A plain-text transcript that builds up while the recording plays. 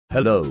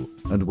Hello,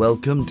 and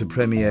welcome to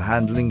Premier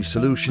Handling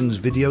Solutions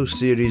video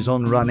series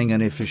on running an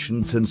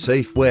efficient and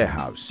safe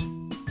warehouse.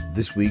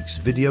 This week's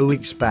video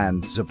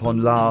expands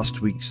upon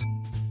last week's.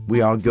 We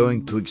are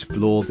going to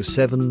explore the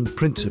 7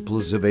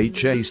 principles of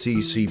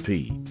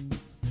HACCP.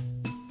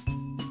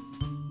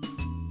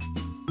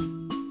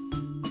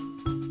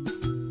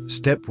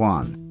 Step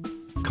 1.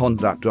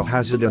 Conduct a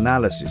hazard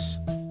analysis.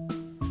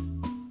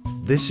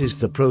 This is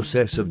the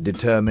process of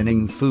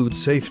determining food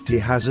safety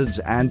hazards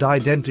and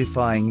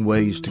identifying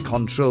ways to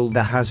control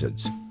the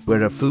hazards,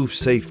 where a food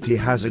safety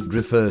hazard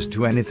refers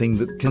to anything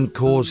that can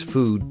cause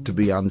food to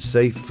be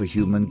unsafe for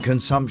human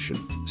consumption.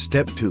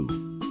 Step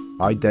 2.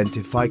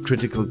 Identify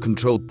critical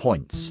control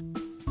points.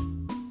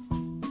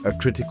 A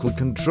critical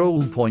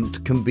control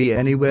point can be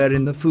anywhere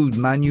in the food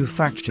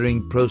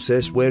manufacturing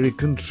process where a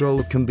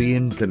control can be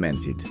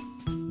implemented.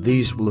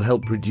 These will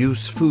help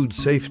reduce food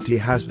safety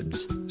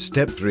hazards.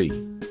 Step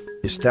 3.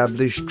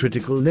 Establish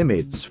critical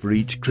limits for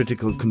each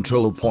critical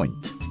control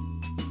point.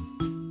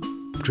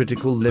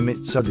 Critical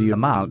limits are the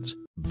amounts,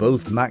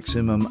 both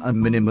maximum and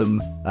minimum,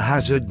 a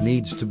hazard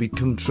needs to be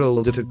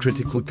controlled at a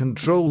critical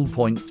control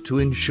point to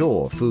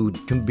ensure food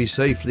can be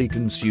safely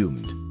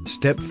consumed.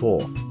 Step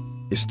 4.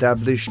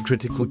 Establish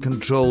critical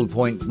control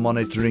point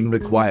monitoring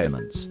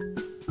requirements.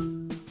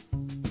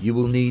 You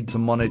will need to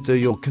monitor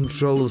your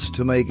controls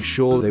to make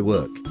sure they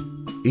work.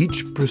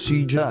 Each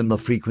procedure and the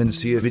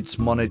frequency of its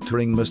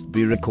monitoring must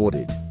be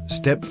recorded.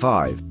 Step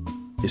 5.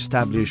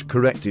 Establish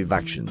corrective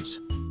actions.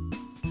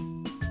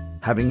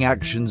 Having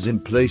actions in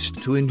place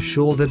to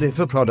ensure that if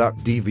a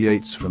product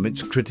deviates from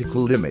its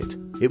critical limit,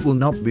 it will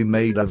not be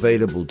made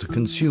available to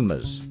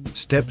consumers.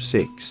 Step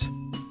 6.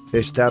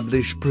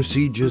 Establish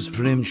procedures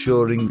for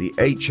ensuring the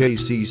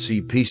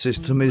HACCP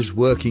system is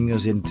working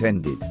as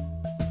intended.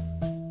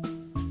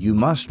 You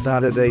must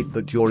validate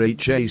that your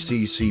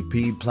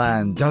HACCP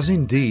plan does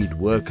indeed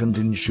work and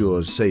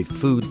ensures safe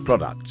food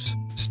products.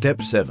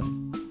 Step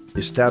 7.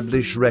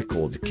 Establish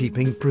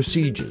record-keeping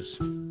procedures.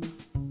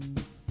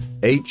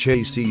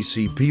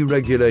 HACCP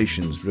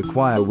regulations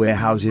require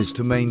warehouses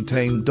to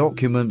maintain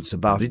documents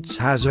about its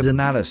hazard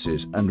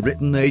analysis and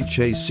written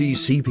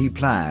HACCP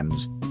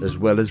plans, as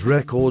well as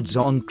records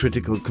on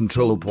critical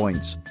control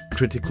points,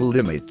 critical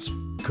limits,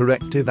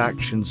 corrective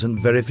actions and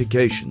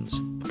verifications.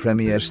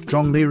 Premier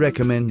strongly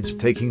recommends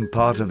taking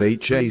part of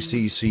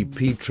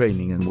HACCP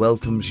training and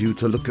welcomes you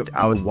to look at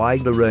our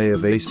wide array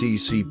of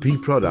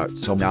HACCP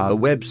products on our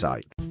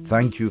website.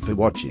 Thank you for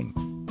watching.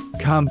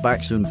 Come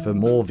back soon for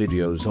more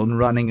videos on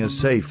running a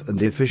safe and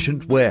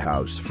efficient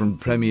warehouse from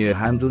Premier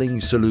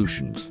Handling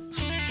Solutions.